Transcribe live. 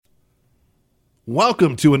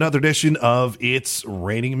Welcome to another edition of It's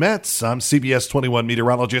Raining Mets. I'm CBS 21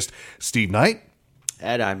 meteorologist Steve Knight.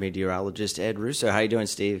 And I'm meteorologist Ed Russo. How you doing,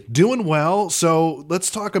 Steve? Doing well. So let's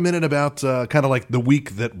talk a minute about kind of like the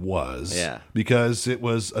week that was. Yeah. Because it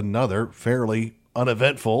was another fairly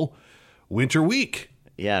uneventful winter week.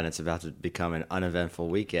 Yeah, and it's about to become an uneventful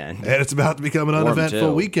weekend. And it's about to become an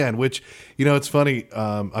uneventful weekend, which, you know, it's funny.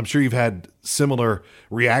 I'm sure you've had similar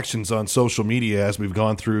reactions on social media as we've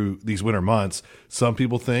gone through these winter months. Some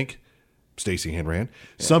people think, Stacey Hanran,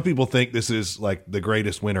 some people think this is like the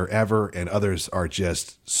greatest winter ever, and others are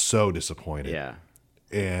just so disappointed. Yeah.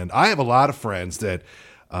 And I have a lot of friends that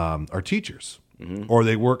are teachers or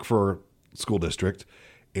they work for school district,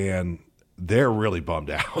 and they're really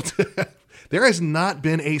bummed out. There has not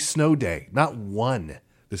been a snow day, not one,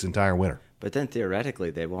 this entire winter. But then theoretically,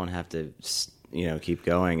 they won't have to, keep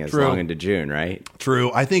going as True. long into June, right?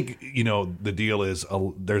 True. I think, the deal is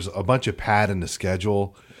there's a bunch of pad in the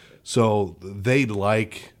schedule. So they'd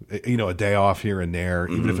like, a day off here and there,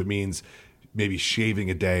 even if it means maybe shaving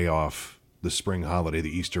a day off the spring holiday, the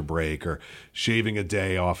Easter break, or shaving a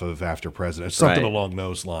day off of after President, something Right. along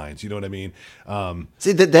those lines. You know what I mean?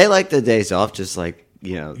 See, they like the days off just like,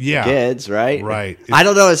 the kids, right? Right. I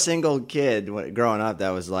don't know a single kid growing up that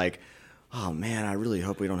was like, oh, man, I really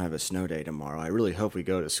hope we don't have a snow day tomorrow. I really hope we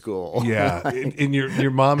go to school. Yeah, and your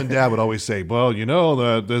mom and dad would always say, "Well,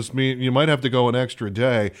 that this mean you might have to go an extra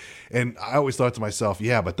day." And I always thought to myself,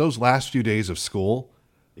 "Yeah, but those last few days of school,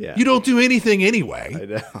 Yeah. you don't do anything anyway." I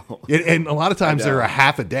know. And a lot of times they're a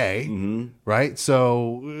half a day, right?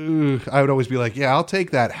 So I would always be like, "Yeah, I'll take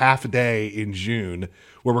that half a day in June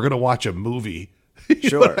where we're going to watch a movie." You know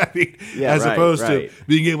Sure. what I mean? Yeah, as right, opposed right. to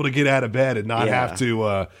being able to get out of bed and not Yeah. have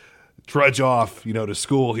to trudge off, to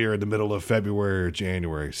school here in the middle of February or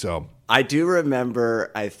January. So. I do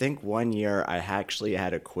remember, I think one year I actually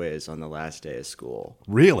had a quiz on the last day of school.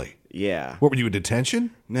 Really? Yeah. What were you in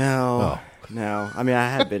detention? No. I mean, I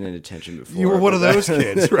had been in detention before. You were one of but those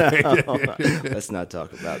kids, right? Let's not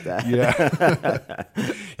talk about that. Yeah.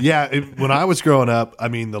 Yeah. When I was growing up, I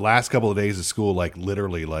mean, the last couple of days of school, like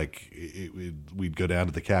literally, we'd go down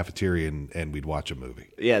to the cafeteria and we'd watch a movie.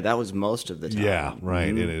 Yeah, that was most of the time. Yeah, right.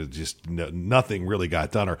 And it just nothing really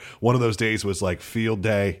got done. Or one of those days was like field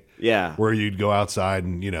day. Yeah. Where you'd go outside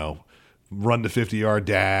and run the 50-yard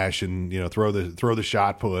dash and throw the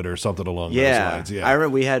shot put or something along those lines. Yeah, I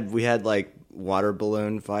remember we had like water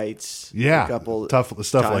balloon fights. Yeah, a couple tough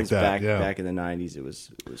stuff like times that. Back in the 90s, it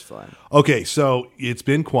was fun. Okay, so it's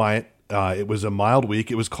been quiet. It was a mild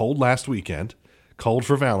week. It was cold last weekend, cold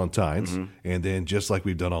for Valentine's, and then just like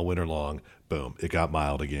we've done all winter long, boom, it got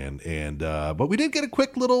mild again. And but we did get a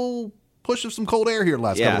quick little push of some cold air here the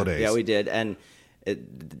last couple of days. Yeah, we did, and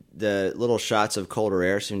the little shots of colder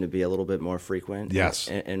air seem to be a little bit more frequent. Yes.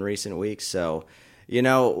 in recent weeks. So,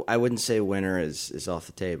 I wouldn't say winter is off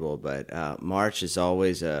the table, but March is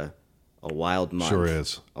always a wild month. Sure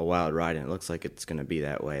is. A wild ride, and it looks like it's going to be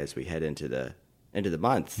that way as we head into the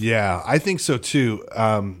month. Yeah, I think so too.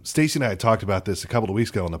 Stacey and I had talked about this a couple of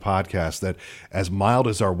weeks ago on the podcast, that as mild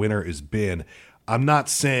as our winter has been, I'm not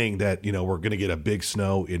saying that we're going to get a big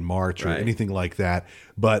snow in March or Right. anything like that,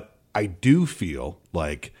 but I do feel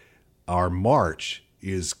like our March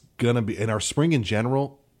is going to be, and our spring in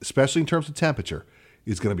general, especially in terms of temperature,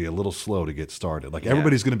 is going to be a little slow to get started. Like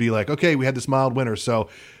everybody's going to be like, okay, we had this mild winter, so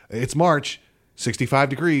it's March, 65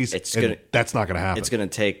 degrees. That's not going to happen. It's going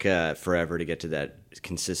to take forever to get to that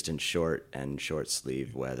consistent short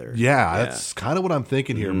sleeve weather. Yeah, that's kind of what I'm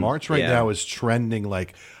thinking here. March right now is trending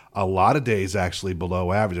like a lot of days actually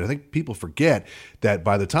below average. I think people forget that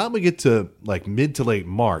by the time we get to like mid to late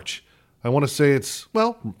March, I want to say it's,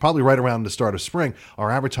 probably right around the start of spring,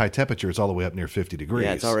 our average high temperature is all the way up near 50 degrees.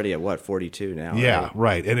 Yeah, it's already at 42 now. Yeah,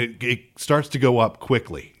 right. And it starts to go up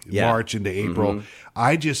quickly, Yeah. March into April.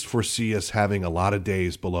 I just foresee us having a lot of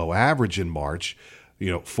days below average in March,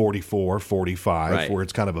 44, 45, Right. where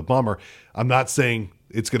it's kind of a bummer. I'm not saying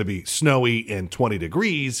it's going to be snowy and 20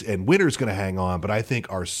 degrees and winter's going to hang on, but I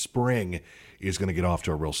think our spring is going to get off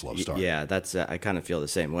to a real slow start. Yeah, that's I kind of feel the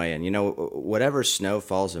same way. And whatever snow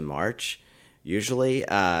falls in March, usually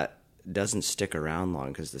doesn't stick around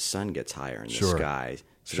long because the sun gets higher in the Sure. sky.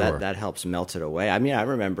 So Sure. that helps melt it away. I mean, I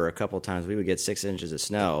remember a couple of times we would get 6 inches of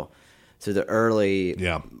snow through the early.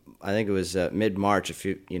 Yeah. I think it was mid-March, a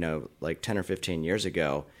few, like 10 or 15 years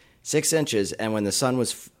ago. 6 inches, and when the sun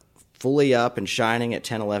was fully up and shining at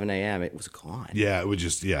 10, 11 a.m., it was gone. Yeah, it would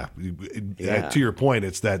just, To your point,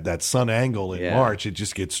 it's that sun angle in March. It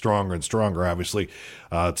just gets stronger and stronger, obviously,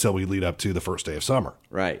 until we lead up to the first day of summer.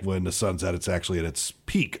 Right. When the sun's actually at its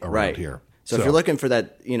peak around here. So if you're looking for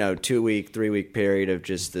that, 2-week, 3-week period of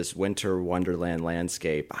just this winter wonderland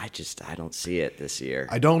landscape, I don't see it this year.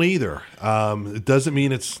 I don't either. It doesn't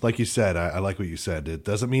mean it's, like you said, I like what you said. It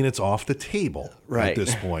doesn't mean it's off the table at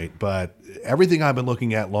this point. But everything I've been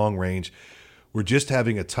looking at long range, we're just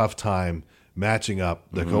having a tough time matching up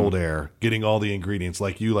the cold air, getting all the ingredients,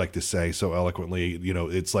 like you like to say so eloquently.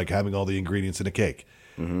 It's like having all the ingredients in a cake.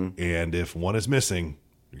 And if one is missing,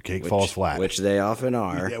 your cake falls flat. Which they often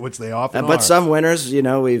are. Yeah, which they often are. But some winters,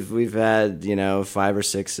 we've had, 5 or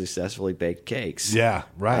 6 successfully baked cakes. Yeah,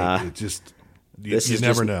 right. It just, you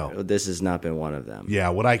never know. This has not been one of them. Yeah,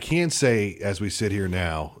 what I can say as we sit here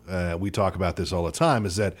now, we talk about this all the time,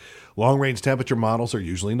 is that long-range temperature models are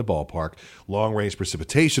usually in the ballpark. Long-range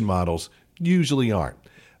precipitation models usually aren't.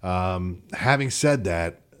 Having said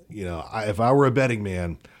that, if I were a betting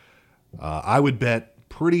man, I would bet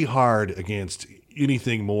pretty hard against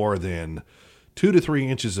anything more than 2 to 3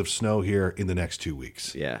 inches of snow here in the next 2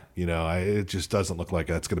 weeks. Yeah. It just doesn't look like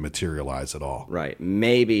that's going to materialize at all. Right.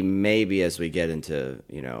 Maybe as we get into,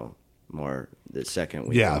 more the second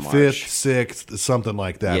week of March. 5th, 6th, something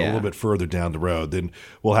like that, a little bit further down the road. Then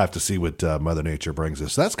we'll have to see what Mother Nature brings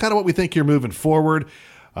us. That's kind of what we think here moving forward.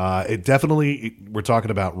 We're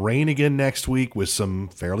talking about rain again next week with some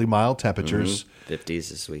fairly mild temperatures. 50s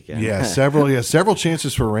this weekend. Yeah, several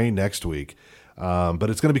chances for rain next week. But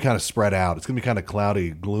it's going to be kind of spread out. It's going to be kind of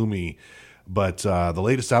cloudy, gloomy. But the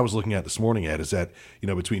latest I was looking at this morning, Ed, is that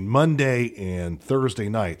between Monday and Thursday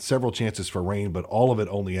night, several chances for rain, but all of it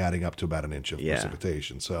only adding up to about an inch of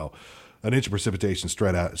precipitation. So an inch of precipitation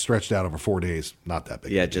stretched out over 4 days, not that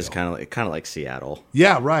big. Yeah, just kind of like Seattle.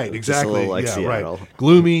 Yeah, right, exactly. Just a little like Seattle. Right.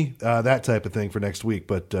 Gloomy, that type of thing for next week,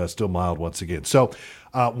 but still mild once again. So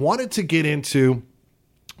wanted to get into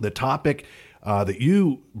the topic that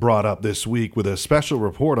you brought up this week with a special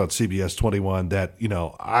report on CBS 21 that,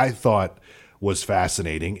 I thought was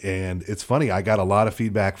fascinating. And it's funny, I got a lot of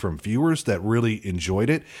feedback from viewers that really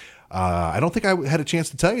enjoyed it. I don't think I had a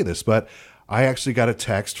chance to tell you this, but I actually got a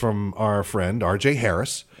text from our friend, RJ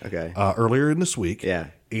Harris, earlier in this week. Yeah.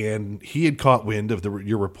 And he had caught wind of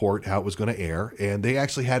your report, how it was going to air. And they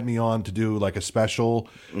actually had me on to do like a special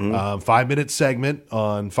 5-minute segment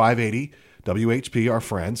on 580 WHP, our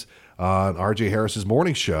friends, on RJ Harris's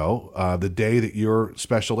morning show, the day that your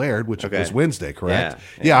special aired, which was Wednesday, correct?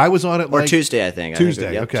 Yeah, I was on it or Tuesday, I think.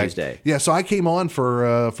 Tuesday, okay. Tuesday. Yeah, so I came on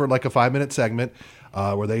for like a 5-minute segment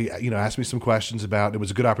where they asked me some questions about. It was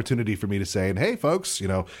a good opportunity for me to say, and hey, folks,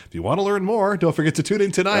 if you want to learn more, don't forget to tune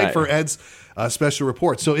in tonight for Ed's special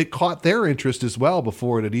report. So it caught their interest as well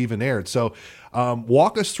before it had even aired. So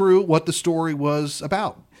walk us through what the story was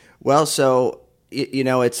about. Well, so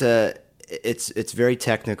it's very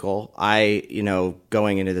technical.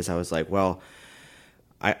 Going into this, I was like, well,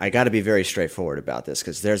 I got to be very straightforward about this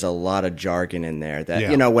because there's a lot of jargon in there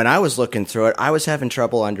that, when I was looking through it, I was having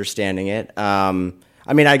trouble understanding it.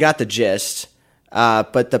 I got the gist,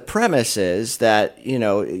 but the premise is that,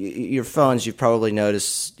 your phones, you've probably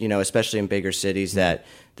noticed, especially in bigger cities, that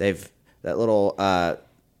that little,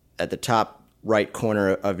 at the top right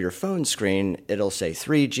corner of your phone screen, it'll say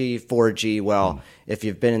 3G, 4G. Well, if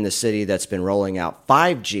you've been in the city that's been rolling out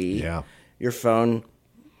 5G, your phone,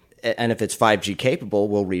 and if it's 5G capable,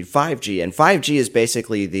 will read 5G. And 5G is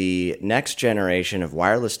basically the next generation of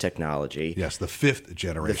wireless technology. Yes, the 5th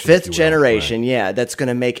generation. The 5th generation, that's going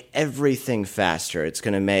to make everything faster. It's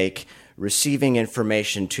going to make receiving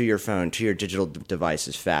information to your phone, to your digital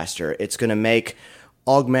devices faster. It's going to make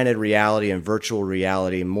augmented reality and virtual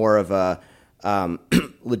reality more of a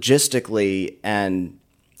logistically, and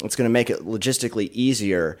it's going to make it logistically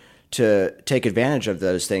easier to take advantage of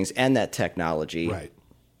those things and that technology,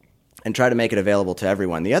 and try to make it available to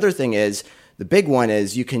everyone. The other thing is, the big one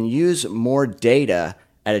is you can use more data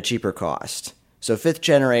at a cheaper cost. So 5th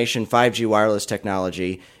generation 5G wireless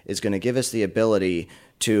technology is going to give us the ability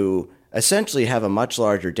to essentially have a much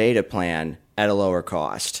larger data plan at a lower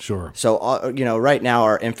cost. Sure. So, right now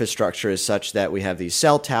our infrastructure is such that we have these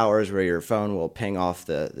cell towers where your phone will ping off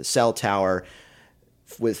the cell tower.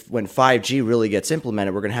 When 5G really gets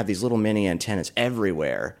implemented, we're going to have these little mini antennas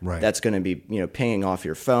everywhere. Right. That's going to be, pinging off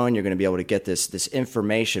your phone. You're going to be able to get this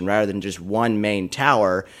information rather than just one main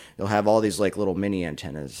tower. You'll have all these like little mini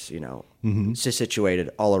antennas, situated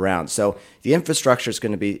all around. So the infrastructure is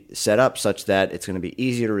going to be set up such that it's going to be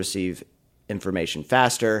easier to receive information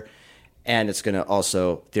faster, and it's going to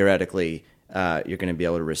also theoretically you're going to be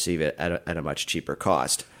able to receive it at a much cheaper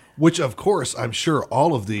cost. Which, of course, I'm sure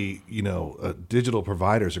all of the digital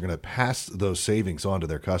providers are going to pass those savings on to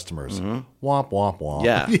their customers. Mm-hmm. Womp womp womp.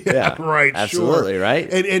 Yeah, right. Absolutely, sure.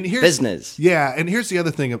 right. And here's business. Yeah, and here's the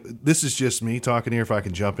other thing. This is just me talking here. If I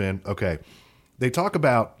can jump in, okay. They talk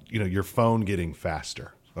about your phone getting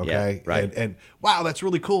faster. Okay, yeah, right. And wow, that's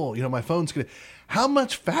really cool. My phone's gonna. How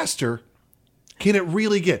much faster can it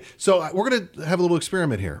really get? So we're going to have a little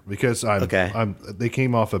experiment here because they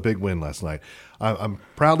came off a big win last night. I'm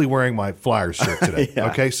proudly wearing my Flyers shirt today. Yeah.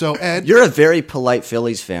 Okay, so Ed, you're a very polite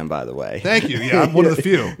Phillies fan, by the way. Thank you. Yeah, I'm one of the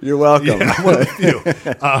few. You're welcome. Yeah, I'm one of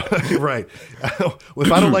the few. Right.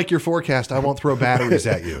 If I don't like your forecast, I won't throw batteries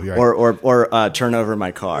at you. Right? Or turn over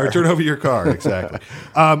my car. Or turn over your car. Exactly.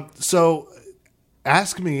 So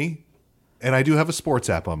ask me, and I do have a sports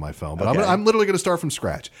app on my phone, but I'm literally going to start from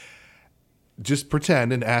scratch. Just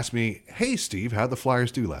pretend and ask me, hey, Steve, how'd the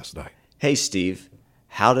Flyers do last night? Hey, Steve,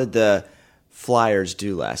 how did the Flyers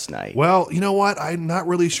do last night? Well, you know what? I'm not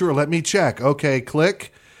really sure. Let me check. Okay,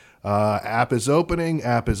 click. App is opening.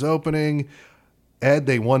 Ed,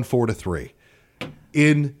 they won 4-3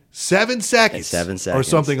 in 7 seconds. Or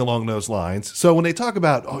something along those lines. So when they talk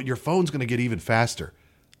about, your phone's going to get even faster.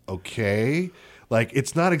 Okay. Like,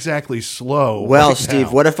 it's not exactly slow. Well, right Steve,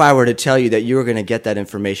 now. What if I were to tell you that you were going to get that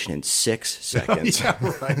information in 6 seconds? Yeah,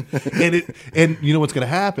 right. and you know what's going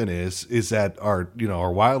to happen is that our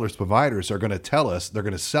wireless providers are going to tell us, they're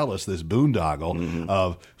going to sell us this boondoggle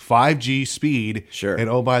of 5G speed. Sure. And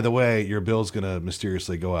oh, by the way, your bill's going to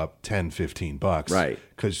mysteriously go up $10-15. Right.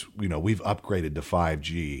 Because we've upgraded to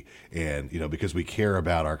 5G, and because we care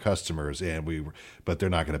about our customers, but they're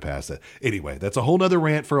not going to pass that anyway. That's a whole nother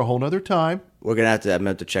rant for a whole nother time. We're gonna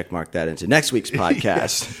have to check mark that into next week's podcast.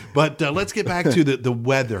 Yes. But let's get back to the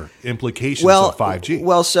weather implications of 5G.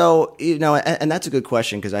 Well, so and that's a good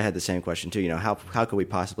question because I had the same question too. How could we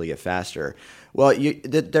possibly get faster? Well,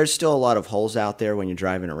 there's still a lot of holes out there when you're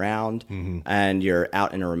driving around and you're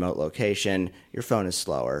out in a remote location. Your phone is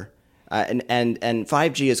slower. And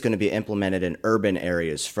 5G is going to be implemented in urban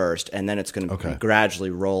areas first, and then it's going to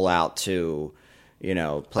gradually roll out to,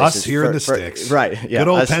 places. Us here in the sticks. Right. Yeah. Good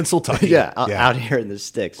old Pennsylvania. Yeah, out here in the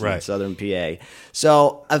sticks in southern PA.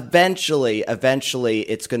 So eventually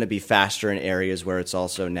it's going to be faster in areas where it's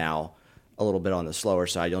also now a little bit on the slower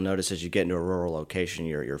side. You'll notice as you get into a rural location,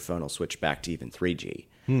 your phone will switch back to even 3G.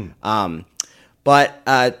 But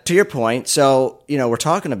to your point, so, we're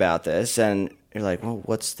talking about this, and you're like, well,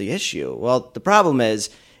 what's the issue? Well, the problem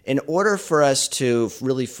is, in order for us to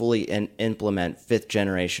really fully implement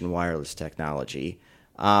fifth-generation wireless technology,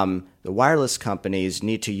 the wireless companies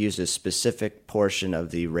need to use a specific portion of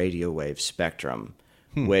the radio wave spectrum,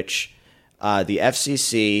 which the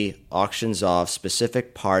FCC auctions off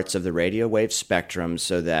specific parts of the radio wave spectrum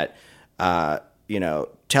so that,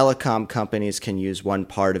 telecom companies can use one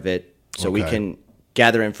part of it so we can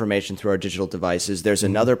gather information through our digital devices. There's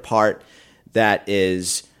another part that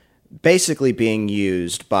is basically being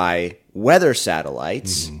used by weather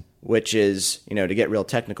satellites, which is, to get real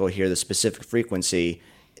technical here, the specific frequency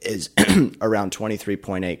is around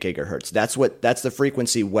 23.8 gigahertz. That's the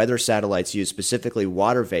frequency weather satellites use, specifically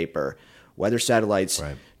water vapor. Weather satellites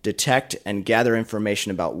detect and gather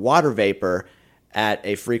information about water vapor at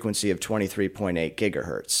a frequency of 23.8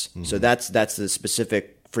 gigahertz. So that's the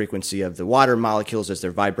specific frequency of the water molecules as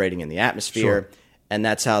they're vibrating in the atmosphere. Sure. And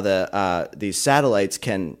that's how these satellites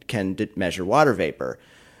can measure water vapor.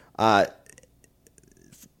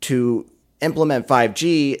 To implement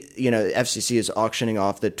 5G, FCC is auctioning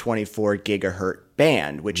off the 24 gigahertz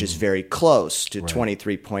band, which is very close to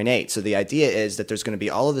 23.8. So the idea is that there's going to be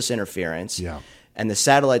all of this interference, and the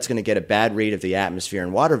satellite's going to get a bad read of the atmosphere.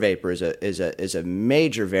 And water vapor is a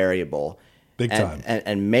major variable. Big time.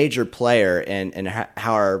 And major player in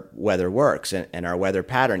how our weather works and our weather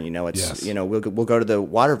pattern. We'll go to the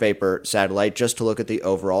water vapor satellite just to look at the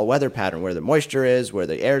overall weather pattern, where the moisture is, where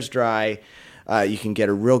the air's dry. You can get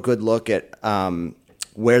a real good look at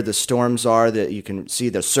where the storms are, that you can see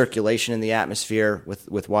the circulation in the atmosphere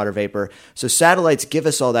with water vapor. So satellites give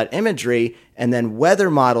us all that imagery, and then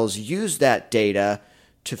weather models use that data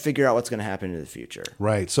to figure out what's going to happen in the future.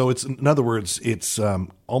 Right. So in other words, it's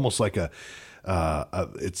almost like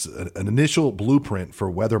it's an initial blueprint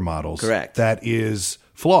for weather models. Correct. That is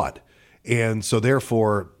flawed. And so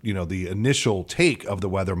therefore, the initial take of the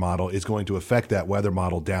weather model is going to affect that weather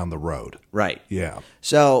model down the road. Right. Yeah.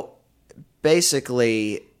 So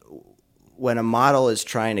basically, when a model is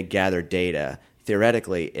trying to gather data,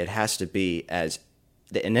 theoretically, it has to be as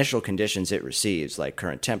the initial conditions it receives, like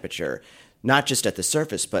current temperature, not just at the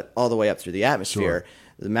surface, but all the way up through the atmosphere. Sure.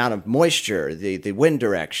 The amount of moisture, the wind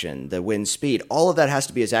direction, the wind speed, all of that has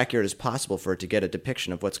to be as accurate as possible for it to get a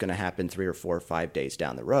depiction of what's going to happen 3 or 4 or 5 days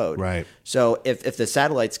down the road. Right. So if the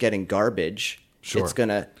satellite's getting garbage, sure. it's going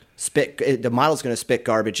to the model's going to spit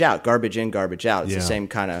garbage out, garbage in, garbage out. It's the same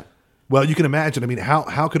kind of. Well, you can imagine. I mean,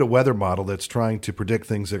 how could a weather model that's trying to predict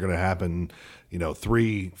things that are going to happen,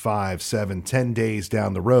 3, 5, 7, 10 days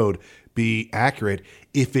down the road be accurate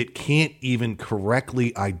if it can't even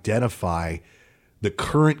correctly identify the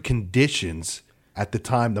current conditions at the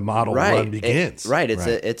time the model run begins?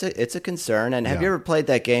 It's a concern. And have you ever played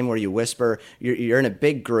that game where you whisper? You're in a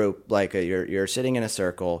big group, like you're sitting in a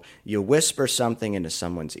circle. You whisper something into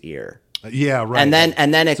someone's ear. Yeah, right. And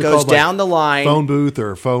then it goes down the line. Phone booth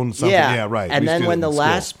or phone something. Yeah, right. And then when the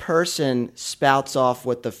last person spouts off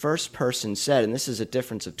what the first person said, and this is a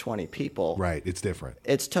difference of 20 people. Right, it's different.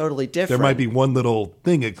 It's totally different. There might be one little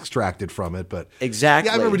thing extracted from it, but exactly.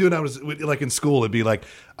 Yeah, I remember doing that. I was like in school. It'd be like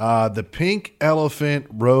the pink elephant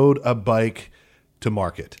rode a bike to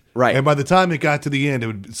market. Right. And by the time it got to the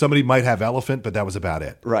end, somebody might have elephant, but that was about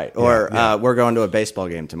it. Right. Or we're going to a baseball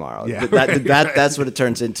game tomorrow. Yeah. That's what it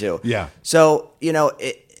turns into. Yeah. So,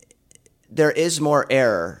 there is more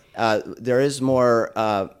error. There is more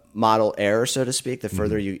model error, so to speak, the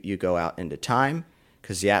further you go out into time,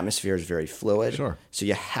 because the atmosphere is very fluid. Sure. So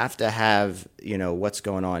you have to have, what's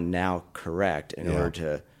going on now correct in order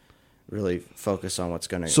to really focus on what's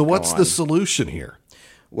going to So what's on. the solution here?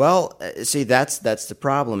 Well, see, that's the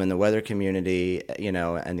problem in the weather community,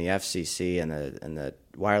 and the FCC and the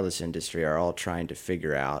wireless industry are all trying to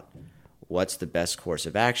figure out what's the best course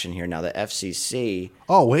of action here. Now, the FCC.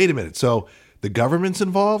 Oh, wait a minute. So the government's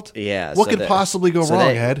involved? Yeah. What could possibly go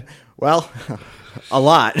wrong, Ed? Well, a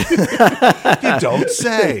lot. You don't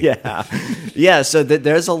say. Yeah. So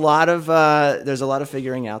there's a lot of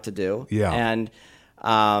figuring out to do. Yeah. And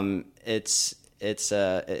it's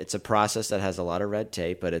a process that has a lot of red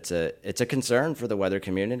tape, but it's a concern for the weather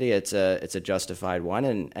community. It's a justified one,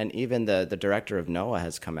 and even the director of NOAA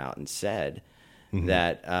has come out and said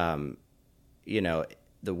that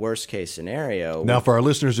the worst case scenario. Now, for our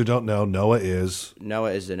listeners who don't know, NOAA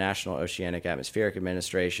is the National Oceanic Atmospheric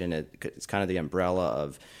Administration. It's kind of the umbrella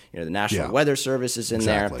of the National Weather Service is in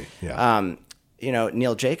there. Yeah.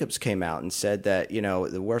 Neil Jacobs came out and said that,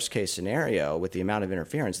 the worst case scenario with the amount of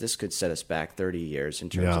interference, this could set us back 30 years in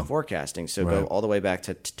terms of forecasting. So go all the way back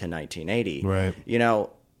to 1980. Right.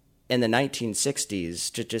 In the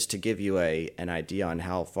 1960s, just to give you an idea on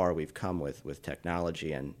how far we've come with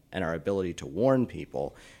technology and our ability to warn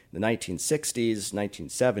people, in the 1960s,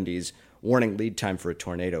 1970s, warning lead time for a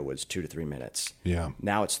tornado was 2 to 3 minutes. Yeah.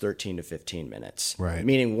 Now it's 13 to 15 minutes. Right.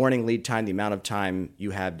 Meaning warning lead time, the amount of time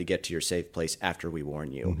you have to get to your safe place after we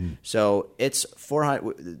warn you. So it's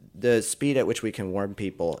 400. The speed at which we can warn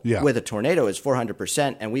people with a tornado is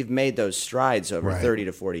 400%, and we've made those strides over 30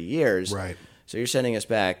 to 40 years. Right. So you're sending us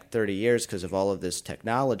back 30 years because of all of this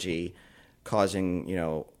technology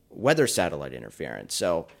causing, weather satellite interference.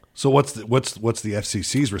 So what's the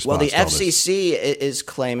FCC's response? Well, the to all this? FCC is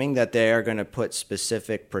claiming that they are going to put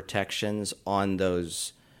specific protections on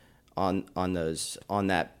those on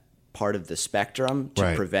that part of the spectrum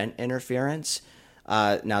to prevent interference.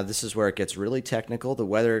 Now, this is where it gets really technical. The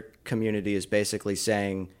weather community is basically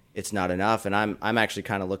saying it's not enough, and I'm actually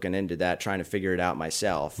kind of looking into that, trying to figure it out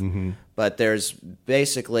myself. But there's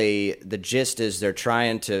basically the gist is the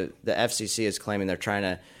FCC is claiming they're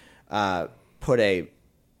trying to put a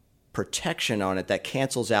protection on it that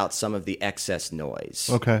cancels out some of the excess noise.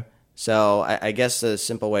 Okay. So I guess the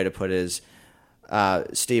simple way to put it is,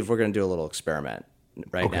 Steve, we're going to do a little experiment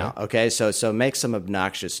now. Okay. So make some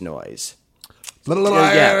obnoxious noise. So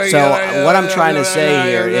what I'm trying to say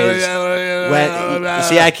here is,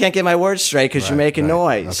 I can't get my words straight because you're making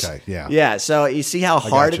noise. Okay. Yeah. Yeah. So you see how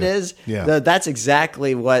hard it is? Yeah. That's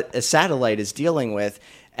exactly what a satellite is dealing with,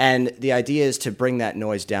 and the idea is to bring that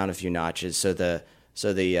noise down a few notches so the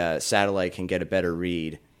satellite can get a better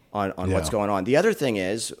read on what's going on. The other thing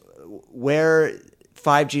is where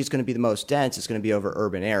 5G is going to be the most dense, it's going to be over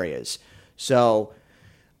urban areas. So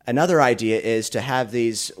another idea is to have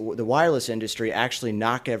the wireless industry actually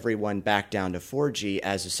knock everyone back down to 4G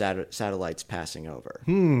as the satellite's passing over.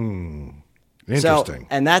 Interesting.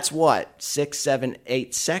 And that's what, 6, 7,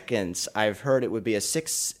 8 seconds. I've heard it would be a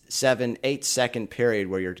 6, 7, 8 second period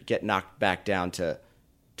where you're getting knocked back down to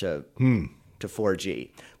 4G.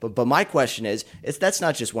 But my question is that's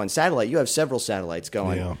not just one satellite. You have several satellites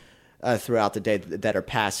going throughout the day that are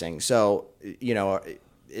passing. So,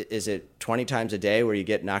 is it 20 times a day where you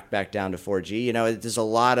get knocked back down to 4G? There's a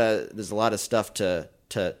lot of stuff to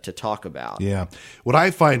to talk about. Yeah. What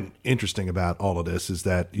I find interesting about all of this is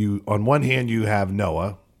that on one hand, you have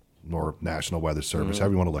NOAA, or National Weather Service,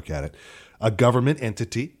 however you want to look at it, a government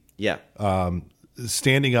entity. Yeah.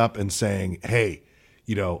 Standing up and saying, hey,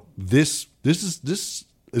 this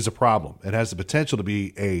is a problem. It has the potential to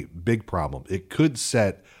be a big problem. It could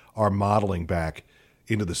set our modeling back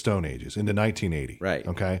into the Stone Ages, into 1980. Right.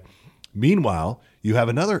 Okay. Meanwhile, you have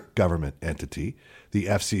another government entity, the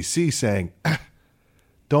FCC, saying,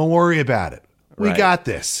 don't worry about it. We got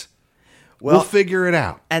this. We'll figure it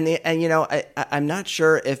out. I'm not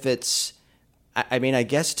sure if it's. I mean, I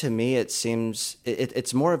guess to me it seems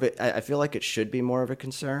it's more of a. I feel like it should be more of a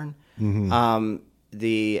concern. Mm-hmm.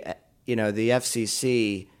 The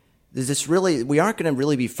FCC. We aren't going to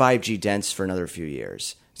really be 5G dense for another few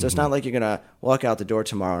years. So it's not like you're going to walk out the door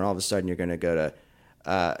tomorrow and all of a sudden you're going to go to.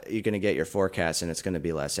 You're going to get your forecast and it's going to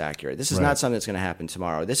be less accurate. This is not something that's going to happen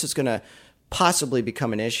tomorrow. This is going to possibly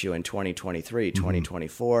become an issue in 2023,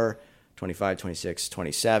 2024, 25, 26,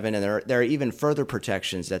 27. And there are even further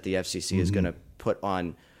protections that the FCC is going to put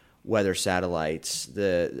on weather satellites,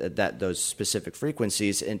 those specific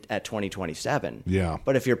frequencies at 2027. Yeah.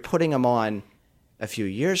 But if you're putting them on a few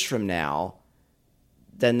years from now,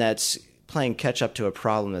 then that's playing catch up to a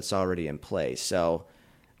problem that's already in place. So,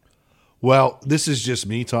 well, this is just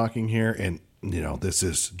me talking here, and this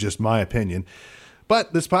is just my opinion.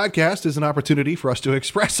 But this podcast is an opportunity for us to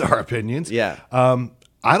express our opinions. Yeah.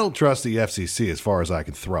 I don't trust the FCC as far as I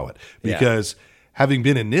can throw it, because having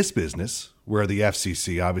been in this business where the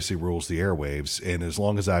FCC obviously rules the airwaves, and as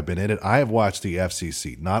long as I've been in it, I have watched the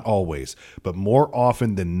FCC, not always, but more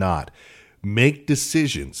often than not, make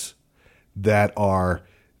decisions that are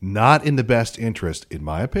not in the best interest, in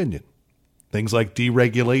my opinion. Things like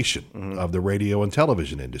deregulation of the radio and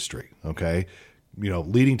television industry, okay?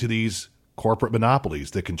 Leading to these corporate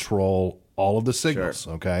monopolies that control all of the signals,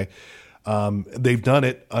 okay? They've done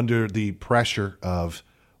it under the pressure of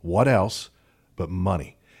what else but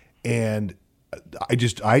money. And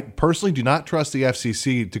I personally do not trust the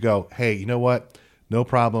FCC to go, hey, you know what? No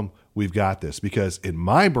problem. We've got this. Because in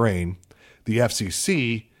my brain, the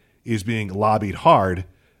FCC is being lobbied hard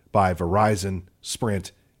by Verizon,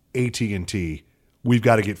 Sprint, AT&T. We've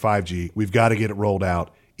got to get 5G. We've got to get it rolled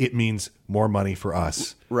out. It means more money for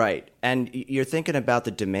us. Right. And you're thinking about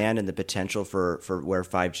the demand and the potential for where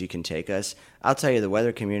 5G can take us. I'll tell you, the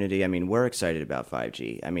weather community, I mean, we're excited about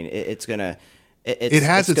 5G. I mean, it's going to... It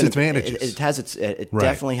has its advantages. It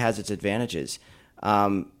definitely has its advantages.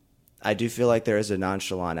 I do feel like there is a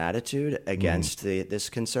nonchalant attitude against this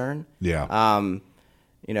concern. Yeah.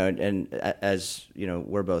 And as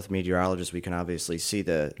we're both meteorologists, we can obviously see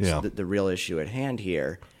the real issue at hand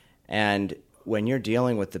here. And when you're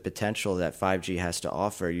dealing with the potential that 5G has to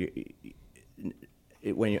offer,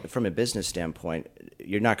 from a business standpoint,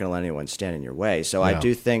 you're not going to let anyone stand in your way. So I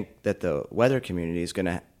do think that the weather community is going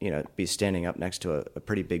to be standing up next to a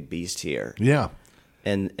pretty big beast here. Yeah.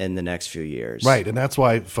 In the next few years. Right. And that's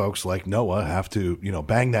why folks like NOAA have to,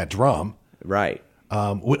 bang that drum. Right.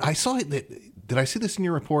 When I saw it, did I see this in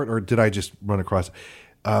your report or did I just run across it?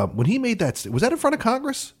 When he made that, was that in front of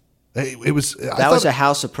Congress? It was. That was a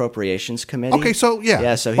House Appropriations Committee. Okay, so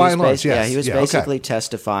yeah. So he was basically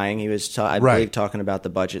testifying. He was, I believe, talking about the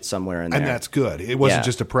budget somewhere in there. And that's good. It wasn't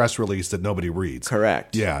just a press release that nobody reads.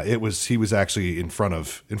 Correct. Yeah, it was. He was actually in front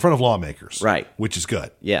of lawmakers. Right. Which is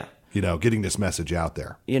good. Yeah. Getting this message out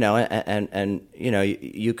there. And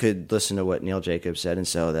you could listen to what Neil Jacobs said and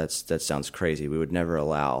say, that sounds crazy. We would never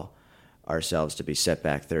allow ourselves to be set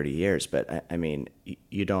back 30 years. But I mean,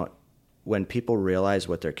 you don't. When people realize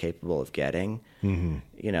what they're capable of getting, and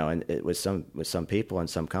with some people and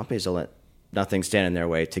some companies, they'll let nothing stand in their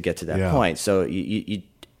way to get to that point. So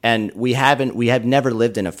we have never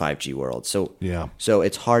lived in a 5G world. So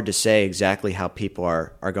it's hard to say exactly how people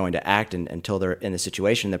are going to act until they're in the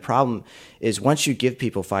situation. The problem is once you give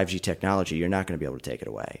people 5G technology, you're not going to be able to take it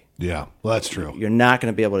away. Yeah, well, that's true. You're not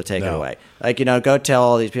going to be able to take it away. Like, go tell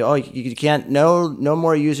all these people, you can't, no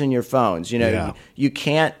more using your phones. You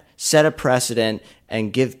can't set a precedent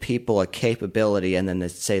and give people a capability and then they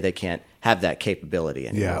say they can't have that capability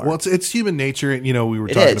anymore. Yeah, well, it's human nature. We were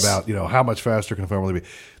talking about, how much faster can a phone really be.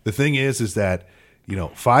 The thing is that,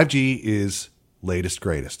 5G is latest,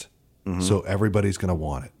 greatest. Mm-hmm. So everybody's going to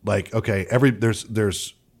want it. Like, okay, there's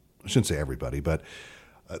I shouldn't say everybody, but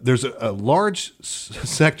there's a large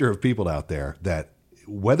sector of people out there that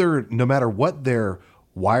no matter what their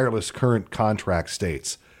wireless current contract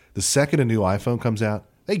states, the second a new iPhone comes out,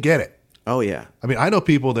 they get it. Oh, yeah. I mean, I know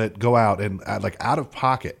people that go out and out of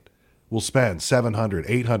pocket will spend $700,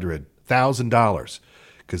 $800, $1,000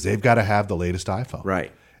 because they've got to have the latest iPhone.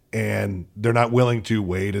 Right. and they're not willing to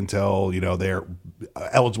wait until, they're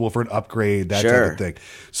eligible for an upgrade, that type of thing.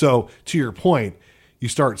 So to your point, you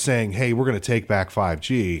start saying, hey, we're going to take back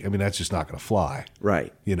 5G. I mean, that's just not going to fly.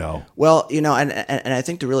 Right. Well, and I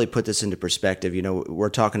think to really put this into perspective, we're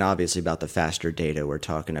talking obviously about the faster data. We're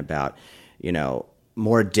talking about,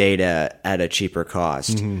 more data at a cheaper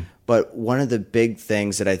cost. Mm-hmm. But one of the big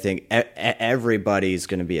things that I think everybody's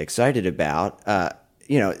going to be excited about,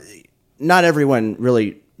 not everyone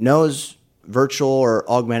really knows virtual or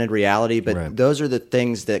augmented reality, but those are the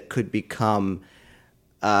things that could become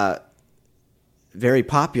very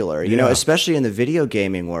popular, especially in the video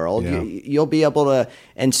gaming world. Yeah. You'll be able to,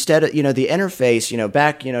 instead of, the interface,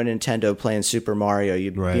 back, Nintendo playing Super Mario,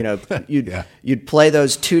 you'd play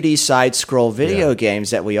those 2D side scroll video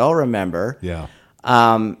games that we all remember. Yeah.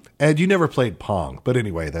 And you never played Pong, but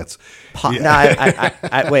anyway, that's Pong. Yeah.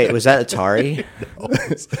 No, wait, was that Atari? No,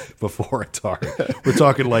 before Atari. We're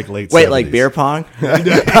talking like late. Wait, 70s. Like beer pong?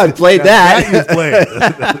 I played that.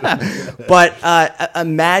 That you played. But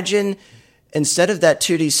imagine, instead of that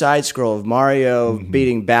 2D side scroll of Mario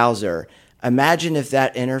beating Bowser, imagine if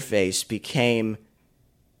that interface became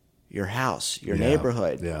your house, your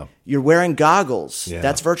neighborhood. Yeah. You're wearing goggles. Yeah.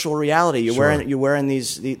 That's virtual reality. You're wearing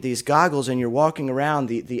these goggles, and you're walking around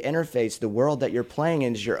the interface. The world that you're playing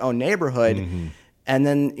in is your own neighborhood, and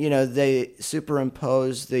then they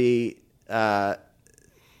superimpose the game,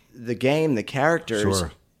 the characters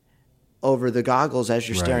over the goggles as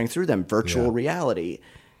you're staring through them. Virtual reality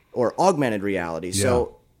or augmented reality. Yeah.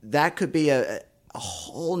 So that could be a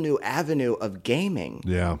whole new avenue of gaming.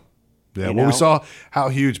 Yeah. Yeah, well, we saw how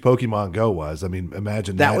huge Pokemon Go was. I mean,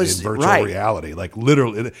 imagine that in virtual reality. Like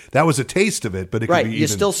literally, that was a taste of it, but it could be you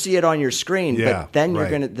still see it on your screen, but then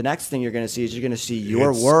the next thing you're going to see is you're going to see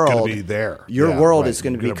your world. It's going to be there. Your world is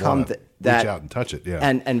going to become that. Reach out and touch it,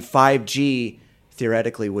 And 5G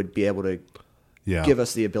theoretically would be able to give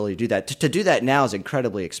us the ability to do that. To do that now is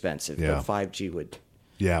incredibly expensive, but 5G would.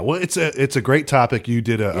 Yeah, well, it's a great topic. You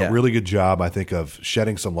did a really good job, I think, of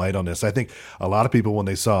shedding some light on this. I think a lot of people, when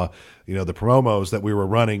they saw, the promos that we were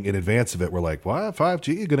running in advance of it, were like, "What,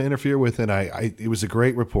 5G you're going to interfere with?" And it was a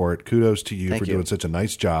great report. Kudos to you for doing such a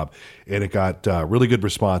nice job, and it got really good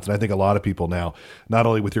response. And I think a lot of people now, not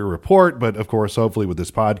only with your report, but of course, hopefully with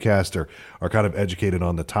this podcast, are kind of educated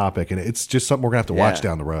on the topic. And it's just something we're going to have to watch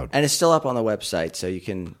down the road. And it's still up on the website, so you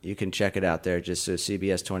can check it out there. Just so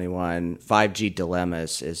CBS 21 5G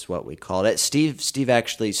Dilemmas is what we called it. Steve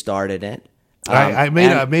actually started it. I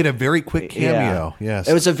made a very quick cameo. Yeah. Yes,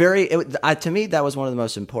 it was to me that was one of the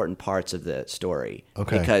most important parts of the story.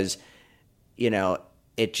 Okay, because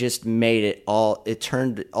it just made it all. It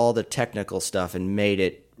turned all the technical stuff and made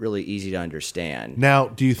it really easy to understand. Now,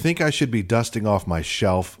 do you think I should be dusting off my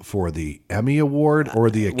shelf for the Emmy Award or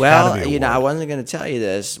the Academy Award? I wasn't going to tell you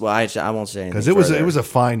this. Well, I won't say anything because it was a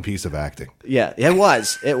fine piece of acting. Yeah, it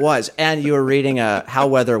was. And you were reading a How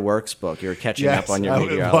Weather Works book. You were catching up on your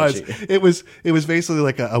meteorology. It was basically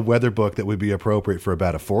like a weather book that would be appropriate for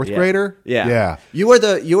about a fourth grader. Yeah. You were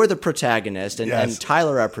the protagonist, and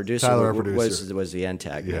Tyler, our producer, was the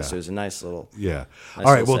antagonist. Yeah. It was a nice little. Yeah. All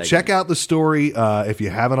right. Well, check out the story if you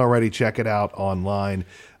haven't already. Check it out online.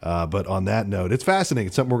 But on that note, it's fascinating.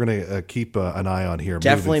 It's something we're going to keep an eye on here.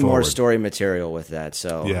 Definitely more story material with that.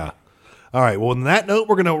 So yeah. All right. Well, on that note,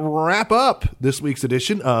 we're going to wrap up this week's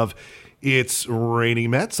edition of It's Raining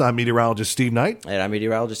Mets. I'm meteorologist Steve Knight. And I'm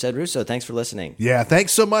meteorologist Ed Russo. Thanks for listening. Yeah.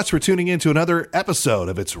 Thanks so much for tuning in to another episode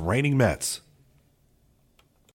of It's Raining Mets.